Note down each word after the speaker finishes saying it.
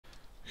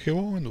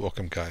Hello and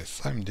welcome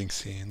guys, I'm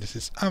DinXy and this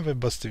is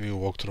AVBuzz TV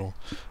walkthrough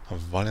of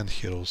Valiant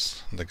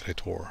Heroes The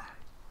Great War.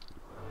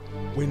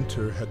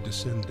 Winter had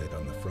descended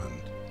on the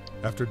front.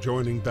 After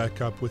joining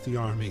back up with the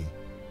army,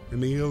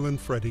 Emil and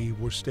Freddy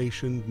were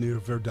stationed near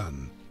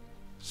Verdun,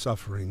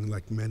 suffering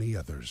like many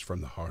others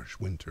from the harsh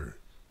winter.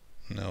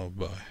 No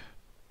boy.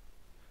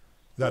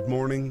 That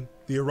morning,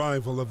 the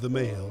arrival of the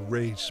mail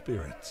raised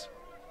spirits,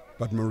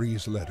 but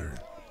Marie's letter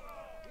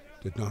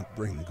did not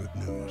bring good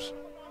news.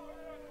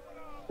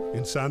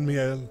 In San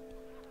Miel,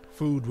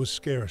 food was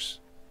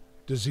scarce,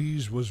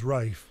 disease was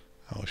rife,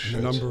 Oh and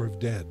shit. the number of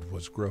dead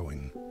was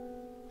growing.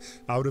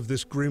 Out of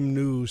this grim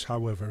news,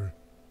 however,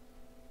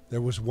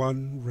 there was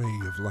one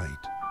ray of light.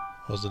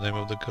 What's the name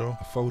of the girl?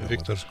 A photo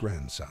Victor. of his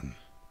grandson,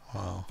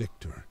 Wow.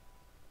 Victor,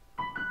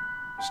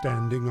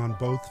 standing on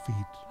both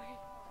feet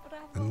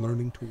and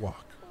learning to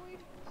walk.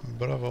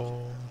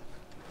 Bravo.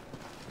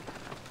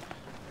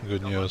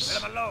 Good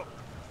news.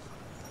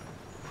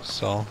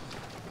 So,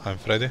 I'm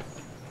Freddy.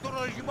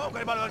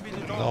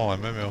 No,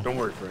 I'm Emil. Don't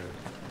worry, Fred.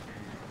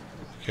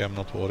 Okay, I'm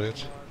not worried.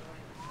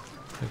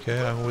 Okay,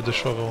 I'm with the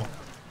shovel.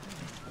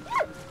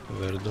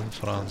 Verdun,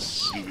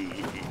 France.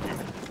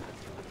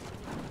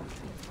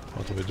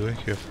 What are we doing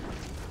here?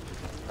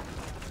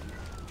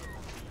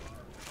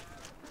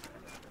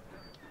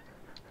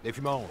 Les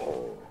fumants.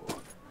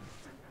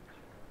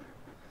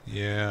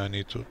 Yeah, I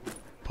need to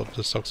put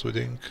the socks with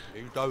ink.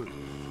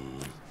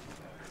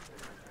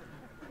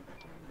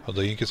 Oh,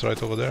 the ink is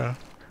right over there.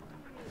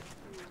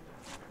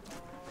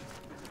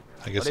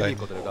 I guess I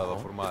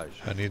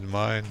need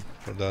mine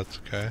for that,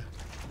 okay.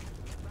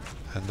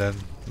 And then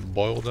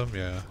boil them,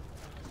 yeah.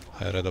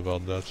 I read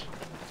about that.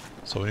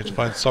 So we need to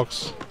find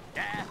socks.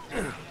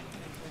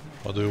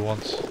 What do you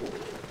want?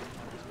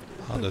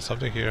 Oh, there's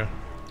something here.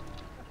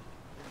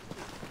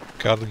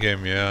 Card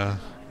game, yeah.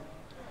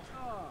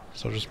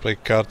 So just play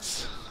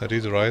cards.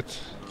 Read, right?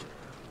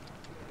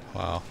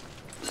 Wow.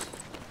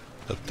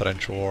 The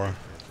trench war.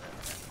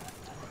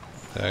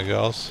 There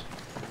goes.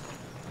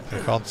 I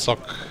found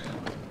sock.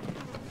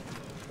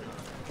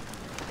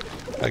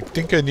 I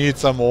think I need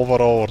some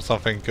overall or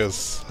something,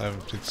 cause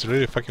it's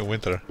really fucking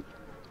winter.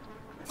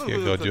 Here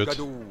you go, dude.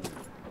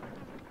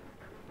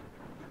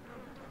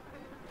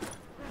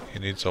 He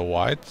needs a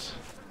white.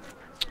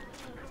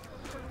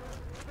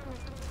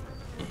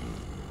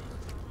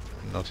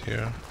 Not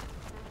here.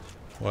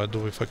 Why do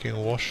we fucking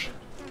wash?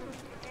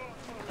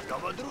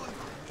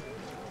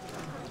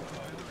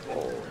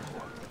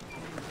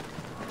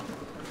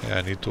 Yeah,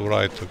 I need to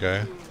write,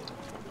 okay.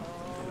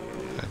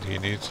 And he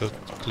needs a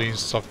clean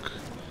sock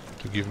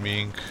to give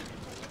me ink.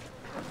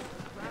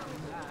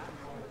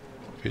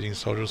 Feeding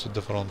soldiers at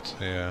the front,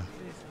 yeah.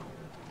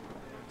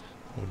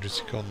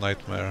 Logistical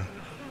nightmare.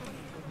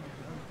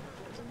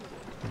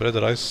 Bread,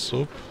 rice,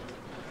 soup,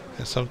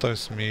 and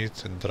sometimes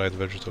meat and dried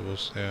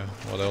vegetables, yeah.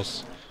 What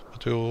else?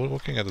 But we were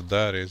looking at the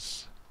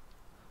diaries.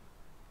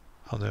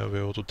 I'll never be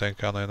able to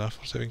thank Anna enough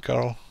for saving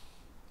Carl.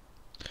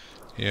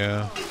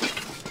 Yeah.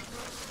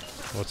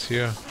 What's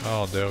here?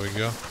 Oh, there we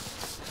go.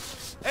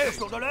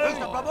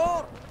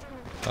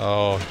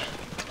 Oh.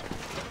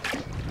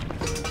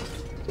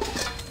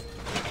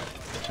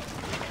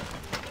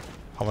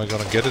 How am I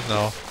gonna get it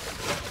now?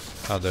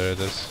 Ah, there it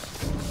is.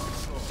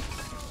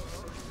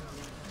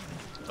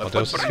 What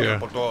else is here?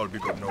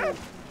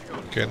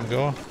 Can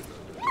go?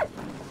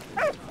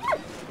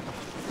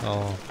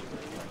 Oh.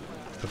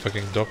 The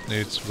fucking dog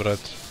needs bread.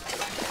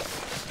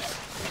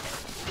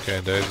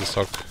 Okay, there is the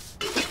sock.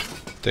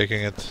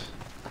 Taking it.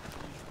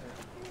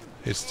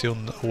 It's still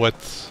wet.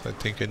 I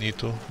think I need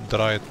to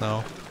dry it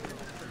now.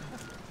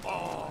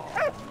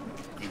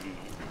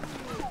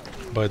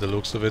 By the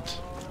looks of it.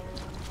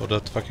 For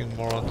that fucking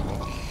moron.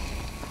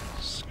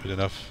 It's good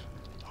enough.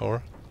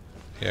 Or?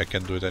 Yeah, I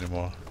can't do it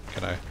anymore.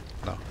 Can I?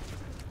 No.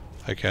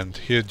 I can't.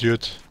 Here,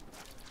 dude.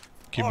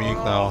 Give me ink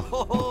now.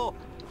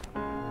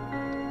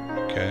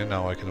 Okay,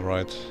 now I can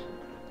write.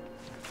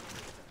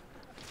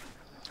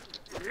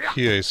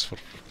 Here is for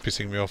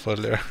pissing me off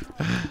earlier.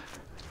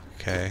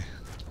 Okay.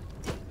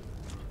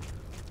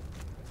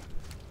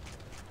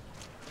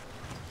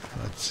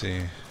 Let's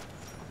see.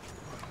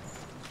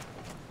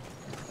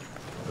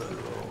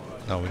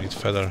 Now we need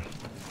feather.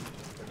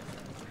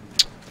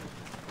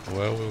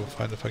 Well, we will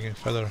find the fucking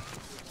feather.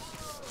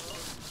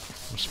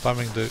 I'm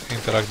spamming the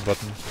interact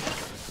button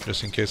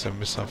just in case I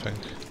miss something.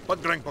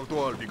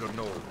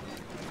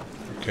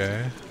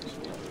 Okay.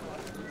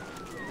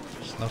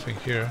 There's nothing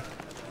here.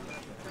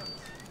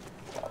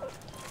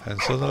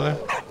 And suddenly...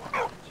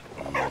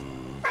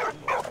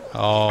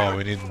 Oh,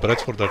 we need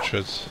bread for that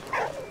shit.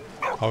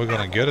 How are we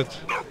gonna get it?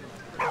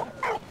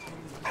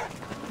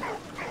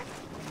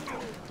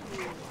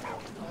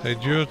 Hey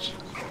dude,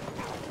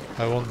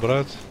 I want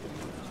bread.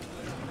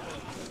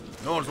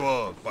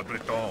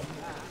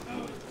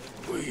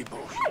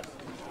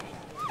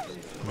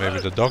 Maybe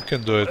the dog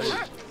can do it.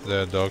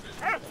 There, dog.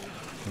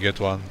 Get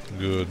one.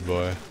 Good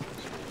boy.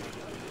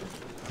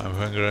 I'm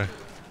hungry.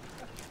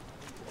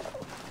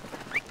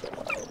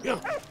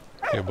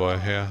 Here boy,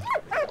 here.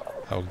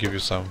 I'll give you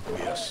some.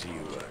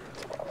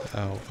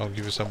 I'll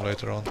give you some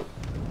later on.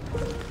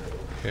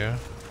 Here.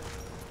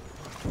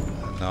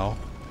 And now.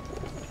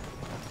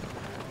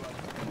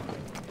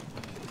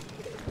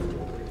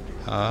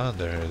 Ah,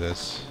 there it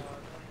is.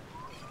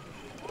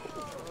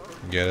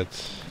 Get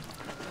it.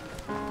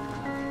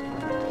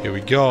 Here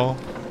we go.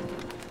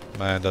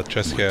 Man, that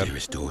chest My here.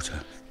 dearest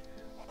daughter,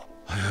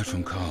 I heard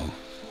from Carl.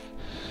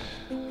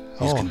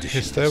 Oh, condition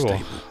he's is stable.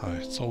 stable. Oh,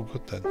 it's all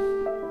good then.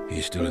 He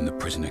is still in the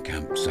prisoner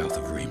camp south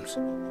of Reims.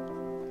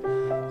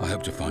 I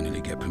hope to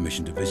finally get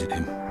permission to visit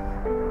him.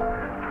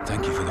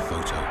 Thank you for the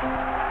photo.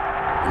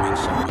 It means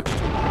so much to me.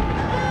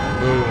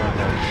 Oh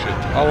no, shit.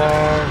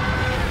 Alarm!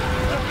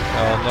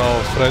 Oh no,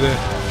 Freddy.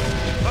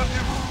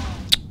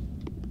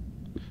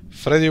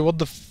 Freddy, what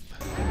the f...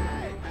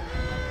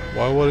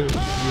 Why were you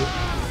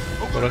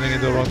running in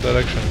the wrong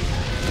direction?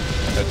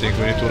 I think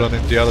we need to run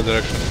in the other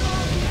direction.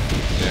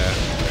 Yeah.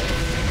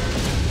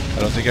 I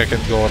don't think I can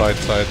go right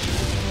side.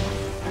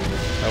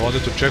 I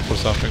wanted to check for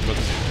something, but...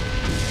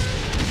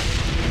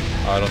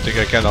 I don't think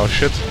I can. Oh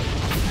shit.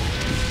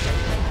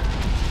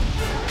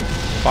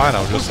 Fine,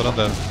 I'll just run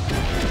then.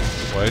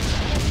 Wait.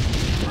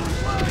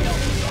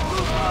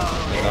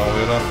 Now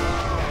we run.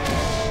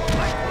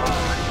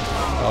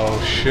 Oh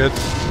shit.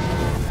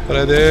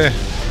 Ready.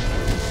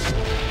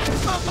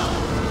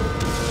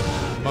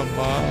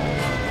 Mama.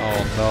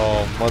 Oh no,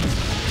 mud.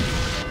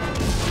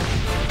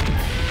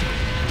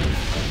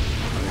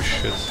 Oh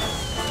shit.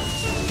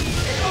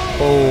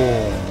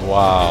 Oh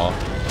wow.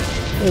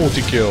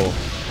 Multi-kill.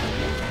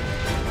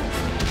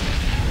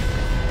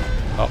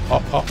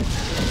 Oh.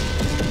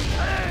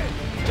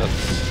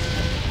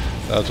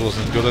 That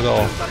wasn't good at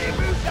all.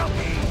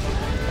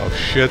 Oh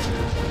shit.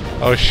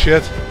 Oh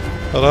shit.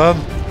 Run.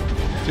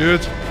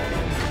 Dude.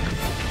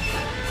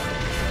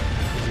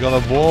 He's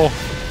gonna blow.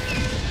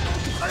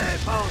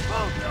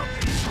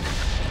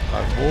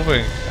 I'm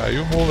moving. Are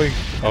you moving?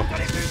 Oh. I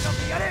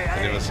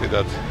didn't even see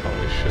that.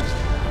 Holy shit.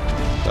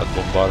 That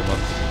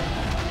bombardment.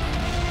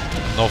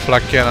 No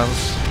flak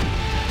cannons.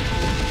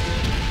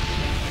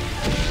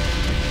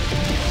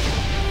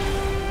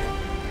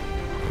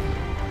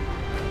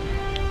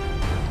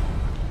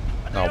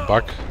 Now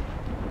back.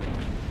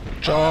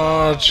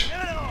 Charge!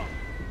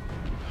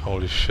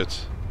 Holy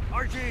shit.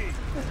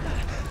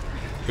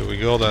 Here we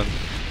go then.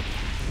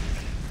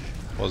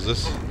 What's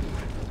this?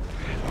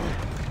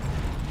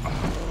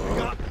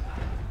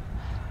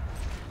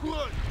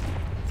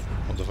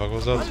 What the fuck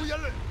was that?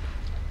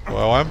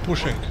 Well, I'm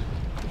pushing.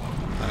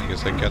 I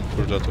guess I can't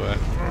push that way.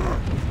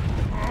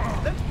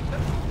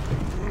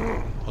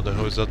 What the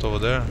hell is that over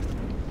there?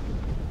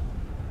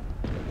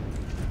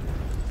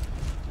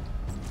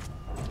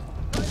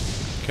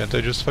 Can't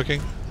I just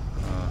fucking...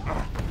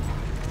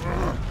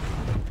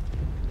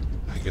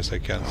 I guess I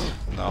can't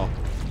now.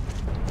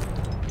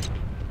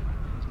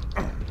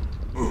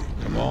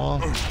 Come on,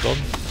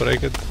 don't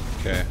break it.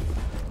 Okay.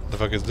 The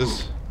fuck is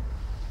this?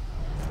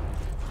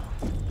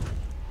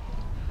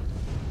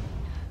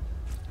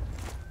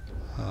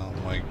 Oh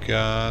my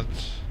god.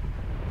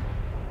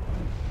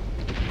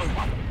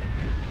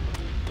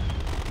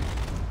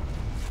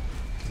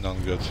 Not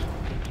good.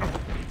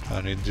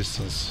 I need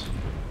distance.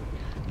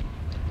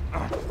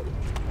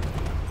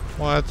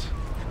 What?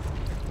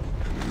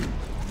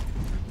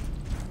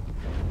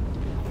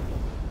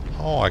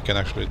 Oh, I can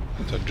actually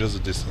adjust the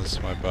distance,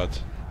 my bad.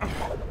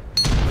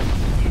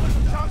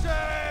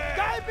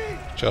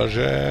 Charge!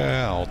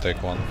 I'll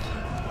take one.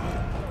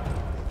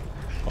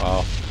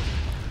 Wow.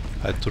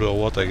 I threw a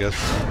what, I guess.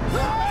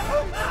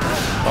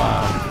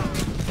 Wow.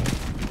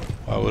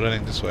 Why are we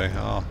running this way?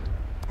 Oh.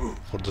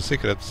 For the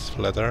secret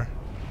letter.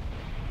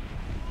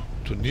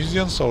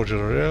 Tunisian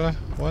soldier, really?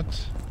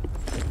 What?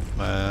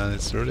 Man,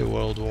 it's really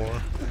World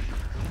War.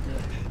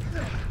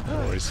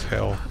 War is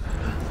hell.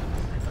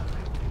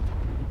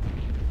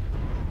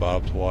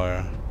 Barbed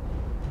wire.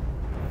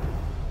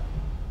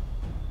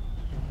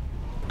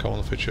 Come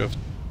on, fit you have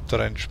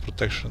trench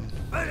protection.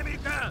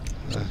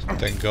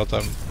 Thank god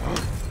I'm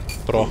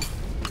pro.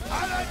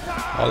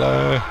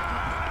 Allez!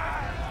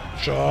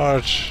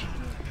 Charge!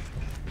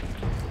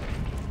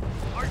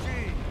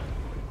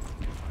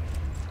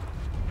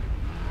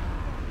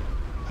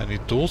 I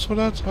need tools for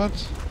that?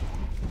 What?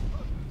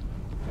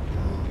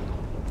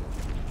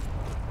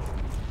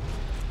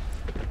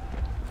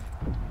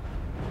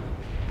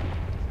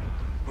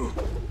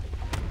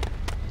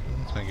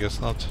 I guess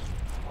not.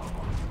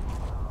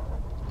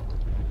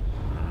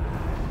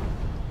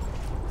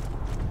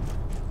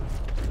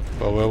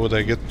 But where would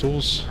I get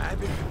tools?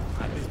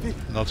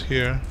 Not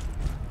here.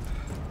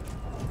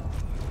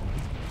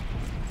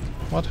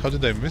 What? How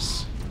did I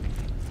miss?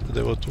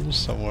 There were tools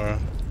somewhere.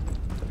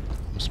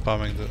 I'm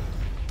spamming the...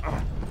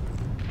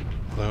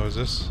 What the hell is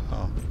this?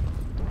 Oh.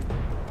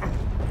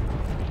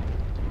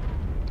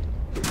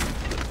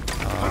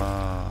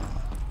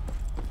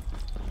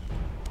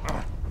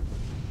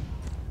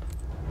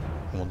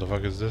 What the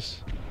fuck is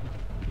this?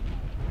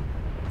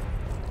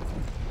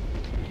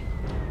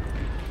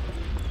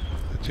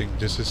 I think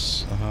this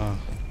is...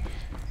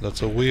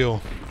 that's a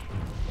wheel.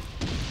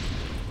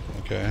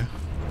 Okay.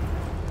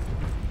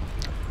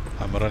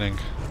 I'm running.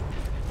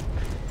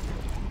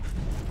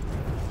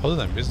 How did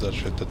I miss that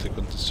shit that they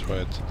couldn't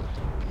destroy it?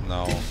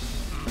 Now.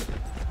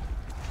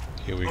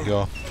 Here we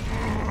go.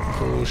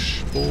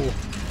 Push. Pull.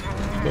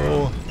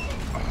 Pull.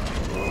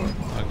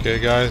 Okay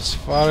guys,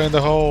 fire in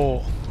the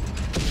hole!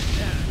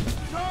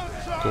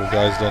 Cool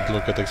guys, don't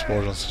look at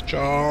explosions.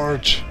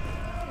 Charge!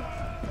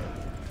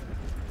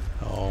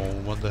 Oh,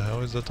 what the hell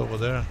is that over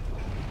there?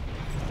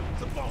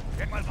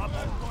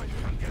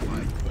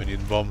 We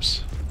need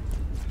bombs.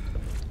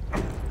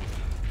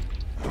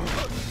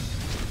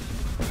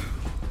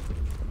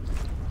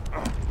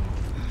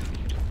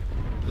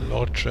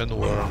 Lodge and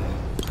worm.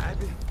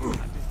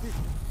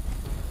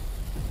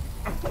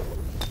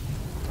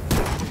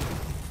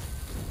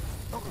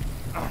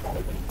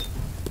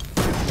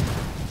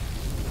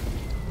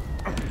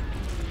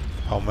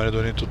 How many do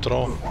we need to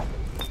throw?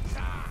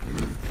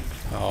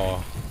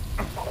 Oh,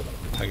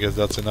 I guess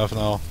that's enough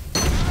now.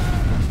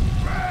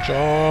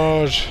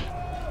 Charge!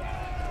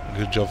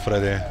 Good job,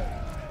 Freddy.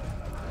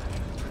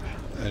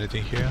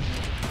 Anything here?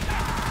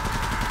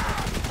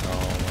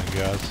 Oh my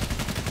god.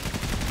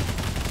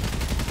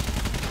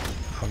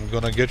 I'm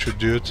gonna get you,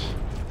 dude.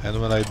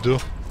 And when I do,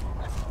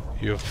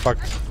 you're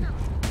fucked.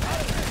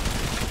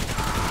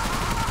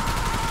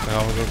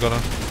 Now we're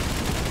gonna...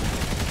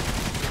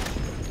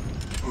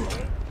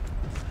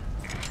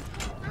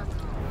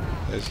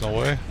 There's no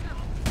way.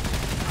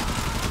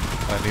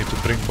 I need to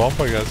bring bomb,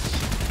 I guess.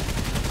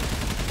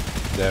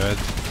 Damn it.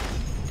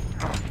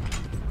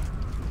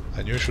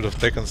 I knew I should have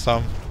taken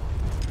some.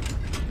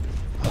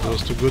 That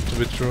was too good to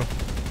be true.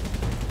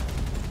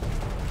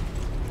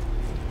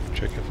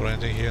 Checking for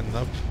anything here.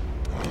 Nope.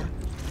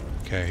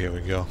 Okay, here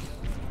we go.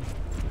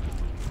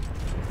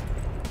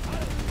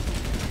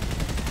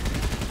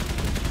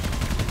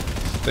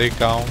 Stay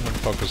calm and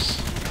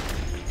focus.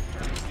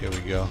 Here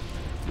we go.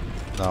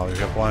 Now you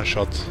have one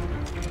shot.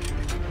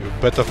 You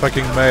better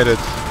fucking made it.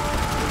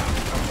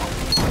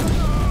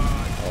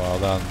 Well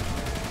done.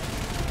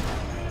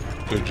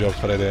 Good job,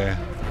 Freddy.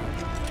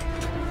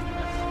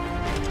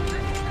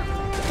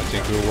 I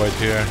think we'll wait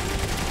here.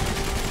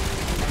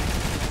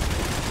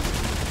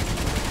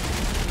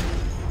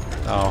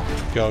 Now,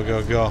 go,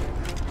 go, go.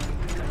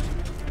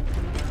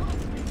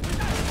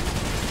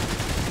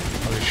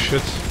 Holy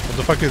shit. What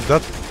the fuck is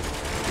that?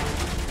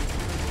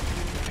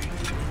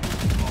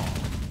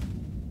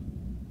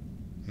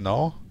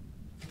 No?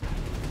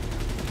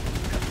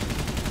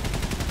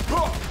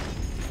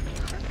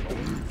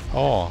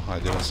 Oh, I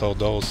didn't saw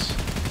those.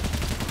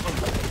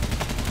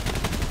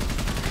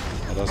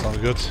 Oh, that's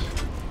not good.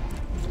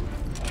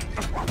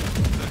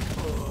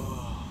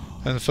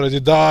 And Freddy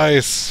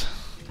dies!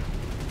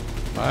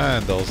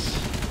 Man, those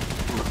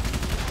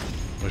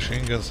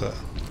machine guns are...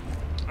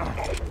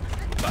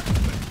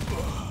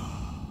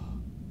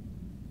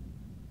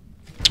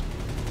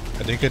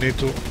 I think I need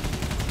to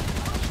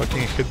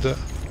fucking hit the...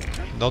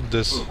 Not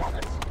this.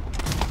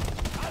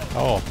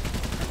 Oh,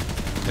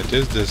 it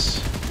is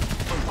this.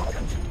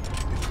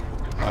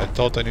 I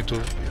thought I need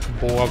to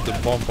blow up the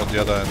bomb on the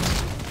other end.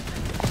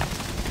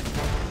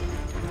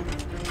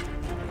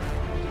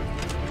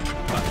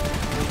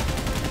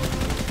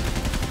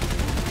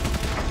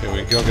 Here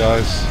we go,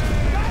 guys.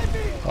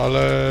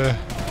 Allez!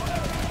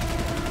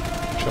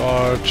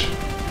 Charge!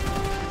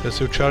 There's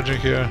you charging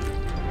here.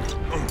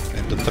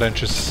 In the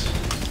trenches.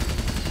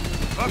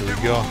 Here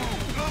we go.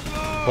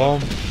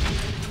 Bomb.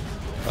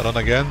 Run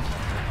again.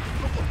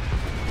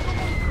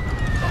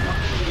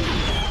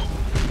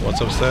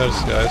 What's upstairs,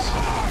 guys?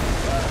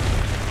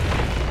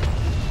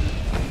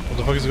 What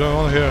the fuck is going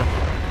on here?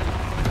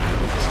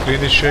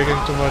 Screen is shaking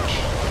too much.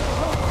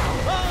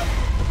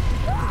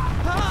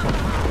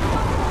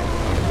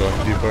 I'm going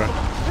deeper.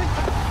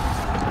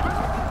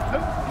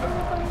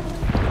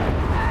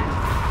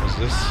 What's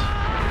this?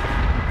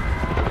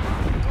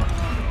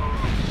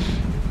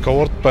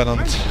 Coward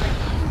pennant.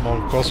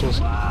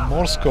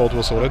 Morse code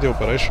was already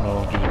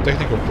operational. Due to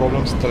technical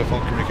problems,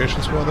 telephone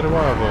communications were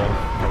unreliable.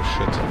 Oh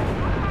shit.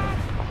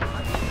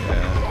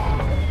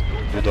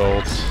 Yeah. Good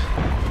old.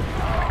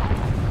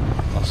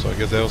 So I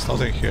guess there was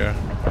nothing here.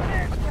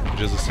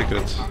 Just a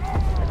secret.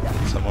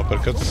 Some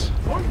uppercuts.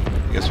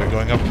 Guess we're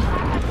going up.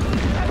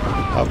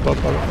 Up, up,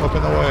 up, up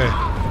and away.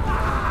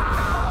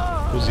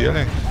 Who's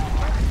yelling?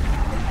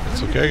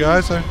 It's okay,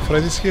 guys.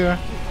 Freddy's here.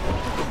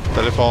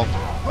 Telephone.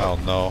 Oh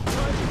no.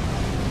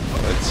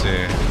 Let's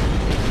see.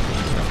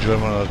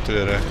 German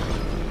artillery.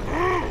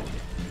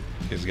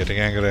 He's getting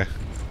angry.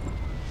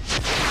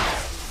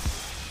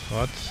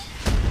 What?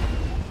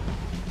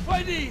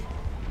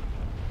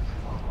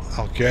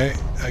 Okay,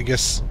 I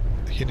guess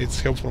he needs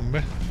help from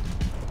me.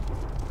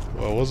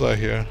 Where was I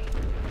here?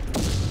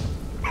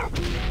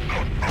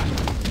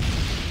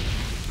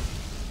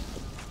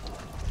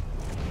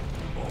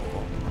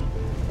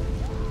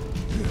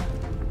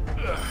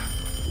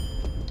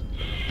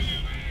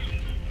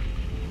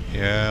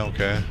 Yeah,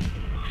 okay.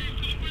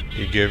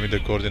 He gave me the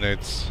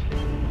coordinates.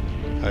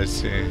 I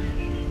see.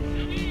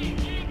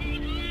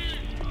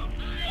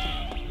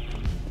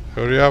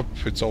 Hurry up,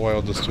 it's all I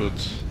understood.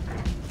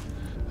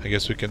 I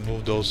guess we can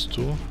move those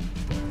two.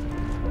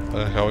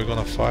 But how are we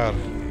gonna fire?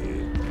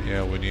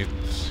 Yeah, we need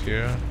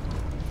here.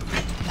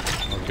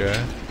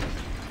 Okay.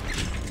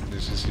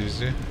 This is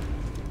easy.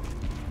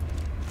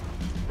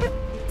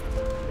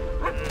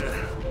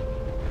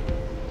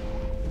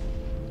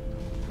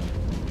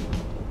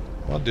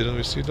 What, didn't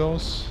we see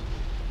those?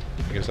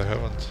 I guess I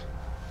haven't.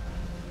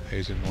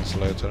 18 months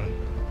later.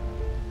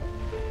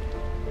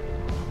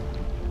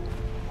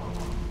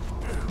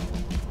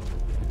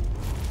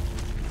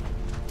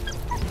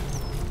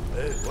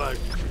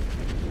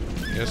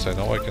 Yes, I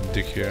know I can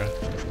dig here.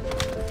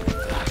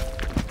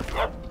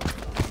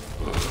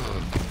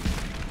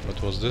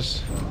 What was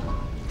this?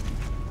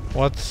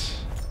 What?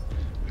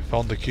 We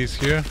found the keys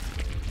here.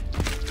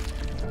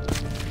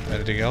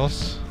 Anything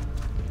else?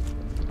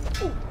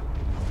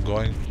 I'm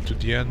going to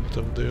the end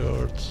of the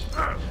earth.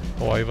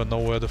 Oh, I even know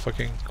where the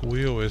fucking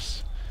wheel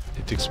is.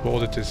 It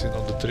exploded, it's in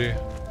on the tree.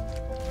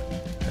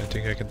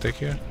 Anything I can take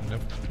here?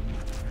 Nope.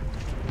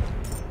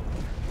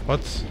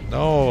 What?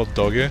 No,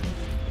 doggy.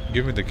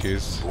 Give me the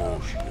keys.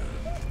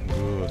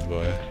 Good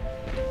boy.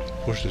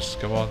 Push this,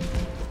 come on.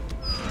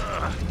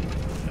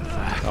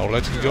 Now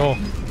let it go.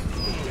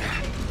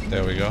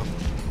 There we go.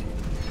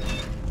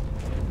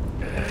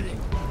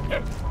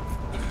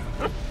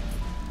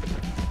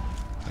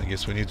 I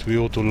guess we need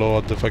wheel to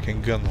load the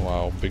fucking gun.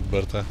 Wow, big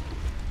Bertha.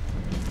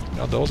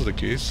 Yeah, those are the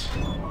keys.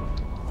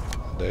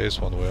 There is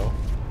one wheel.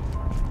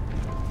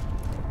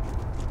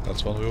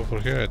 That's one wheel for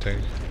here, I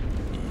think.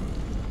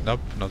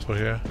 Nope, not for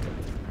here.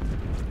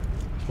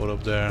 For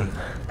up there.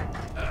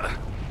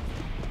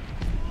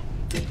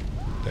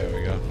 There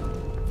we go.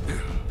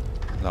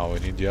 Now we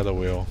need the other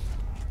wheel.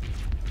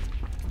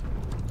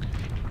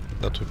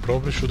 That we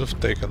probably should have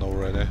taken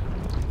already.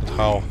 But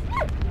how?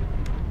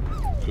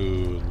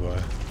 Good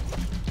boy.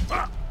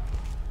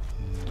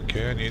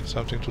 Okay, I need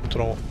something to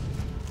throw.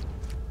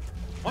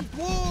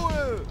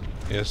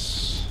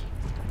 Yes.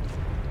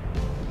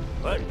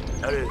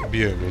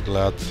 Be a good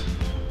lad.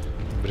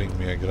 Bring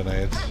me a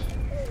grenade.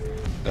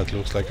 That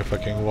looks like a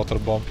fucking water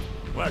bomb.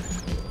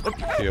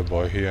 Here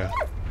boy, here.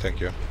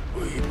 Thank you.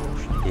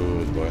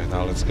 Good boy,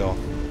 now let's go.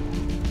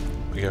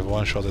 We have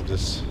one shot at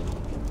this.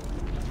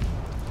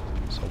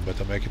 So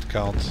better make it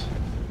count.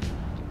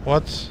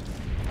 What?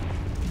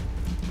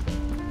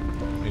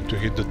 Need to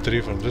hit the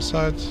tree from this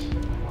side?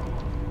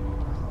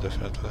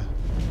 Definitely.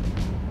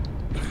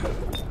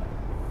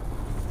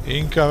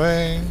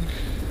 Incoming!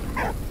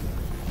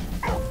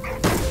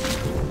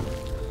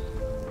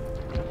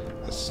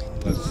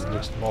 This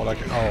looks more like...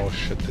 Oh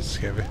shit, this is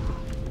heavy.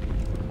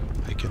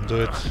 I can do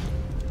it.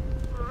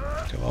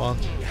 Come on.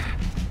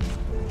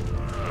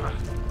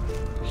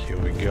 Here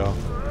we go.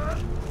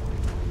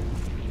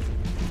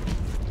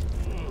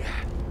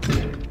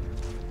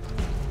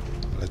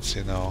 Let's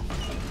see now.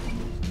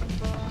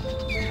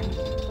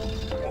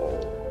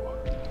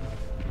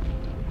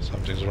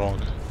 Something's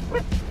wrong.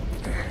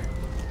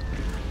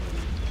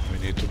 We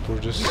need to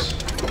push this.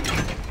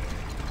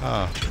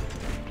 Ah.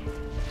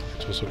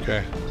 It was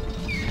okay.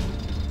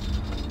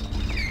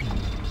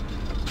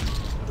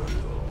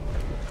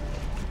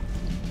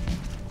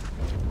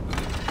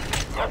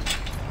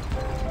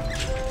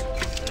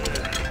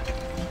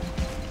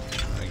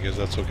 I guess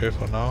that's okay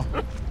for now.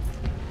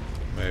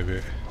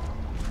 Maybe.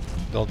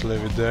 Don't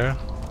leave it there.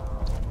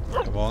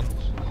 Come on.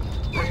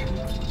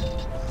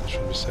 That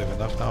should be safe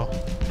enough now.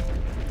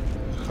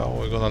 How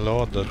are we gonna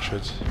load that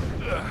shit?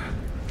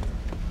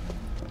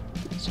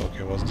 It's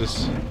okay, what's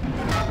this?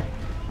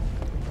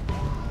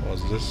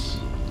 What's this?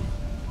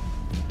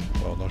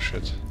 Oh no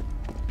shit.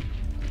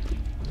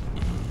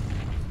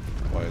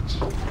 Wait.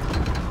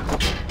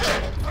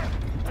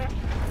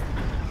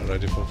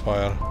 Ready for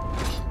fire.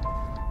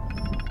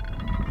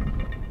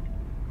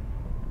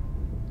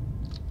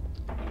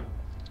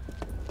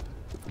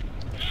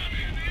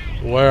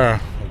 Where?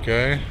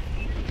 Okay.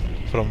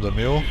 From the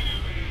mill.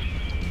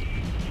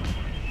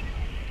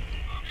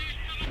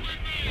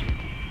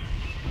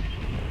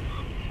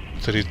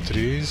 Three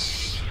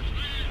trees.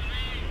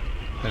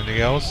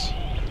 Anything else?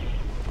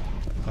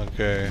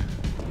 Okay.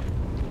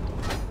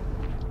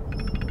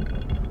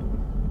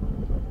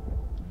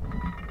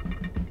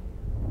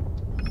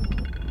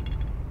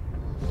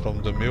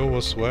 From the mill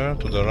was where?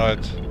 To the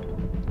right.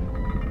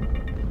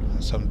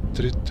 Some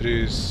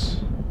trees.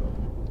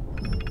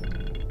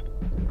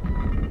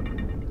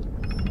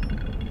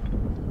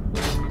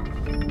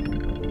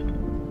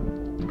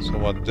 So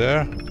what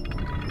there?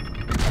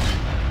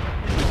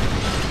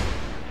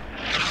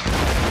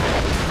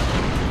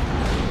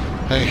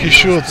 And he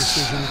shoots.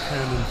 Precision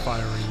cannon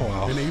firing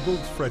Wow. enabled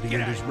Freddy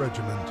and his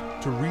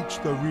regiment to reach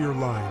the rear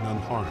line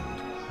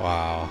unharmed.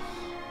 Wow.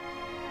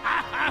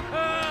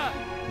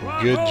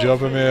 Good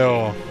job,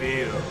 Emil.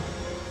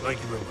 Thank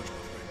you very much,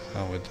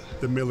 my friend.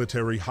 The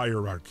military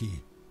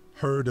hierarchy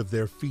heard of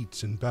their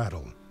feats in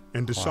battle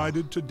and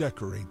decided to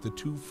decorate the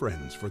two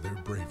friends for their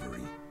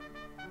bravery.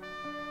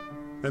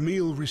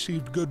 Emil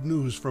received good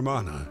news from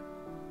Anna.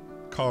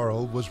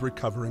 Carl was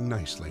recovering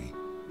nicely.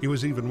 He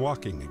was even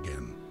walking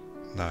again.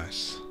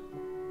 Nice.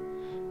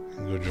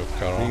 Good job,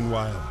 Carl.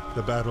 Meanwhile,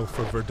 the battle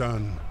for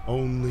Verdun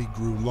only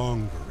grew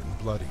longer and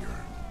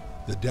bloodier.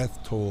 The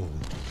death toll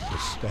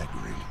was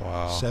staggering.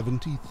 Wow.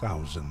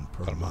 70,000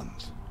 per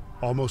month.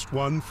 Almost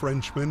one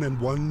Frenchman and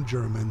one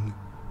German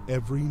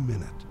every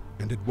minute.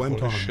 And it went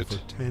Holy on shit. for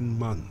 10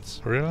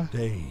 months. Really?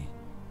 Day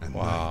and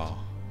Wow.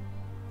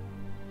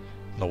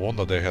 No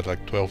wonder they had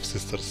like 12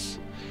 sisters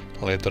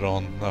later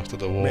on after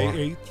the war. May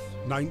 8th,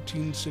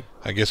 1960.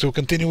 I guess we'll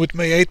continue with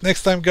May 8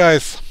 next time,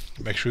 guys.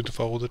 Make sure to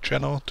follow the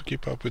channel to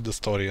keep up with the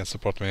story and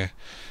support me.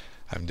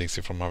 I'm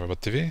DinXy from Marvel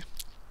TV.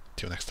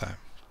 Till next time.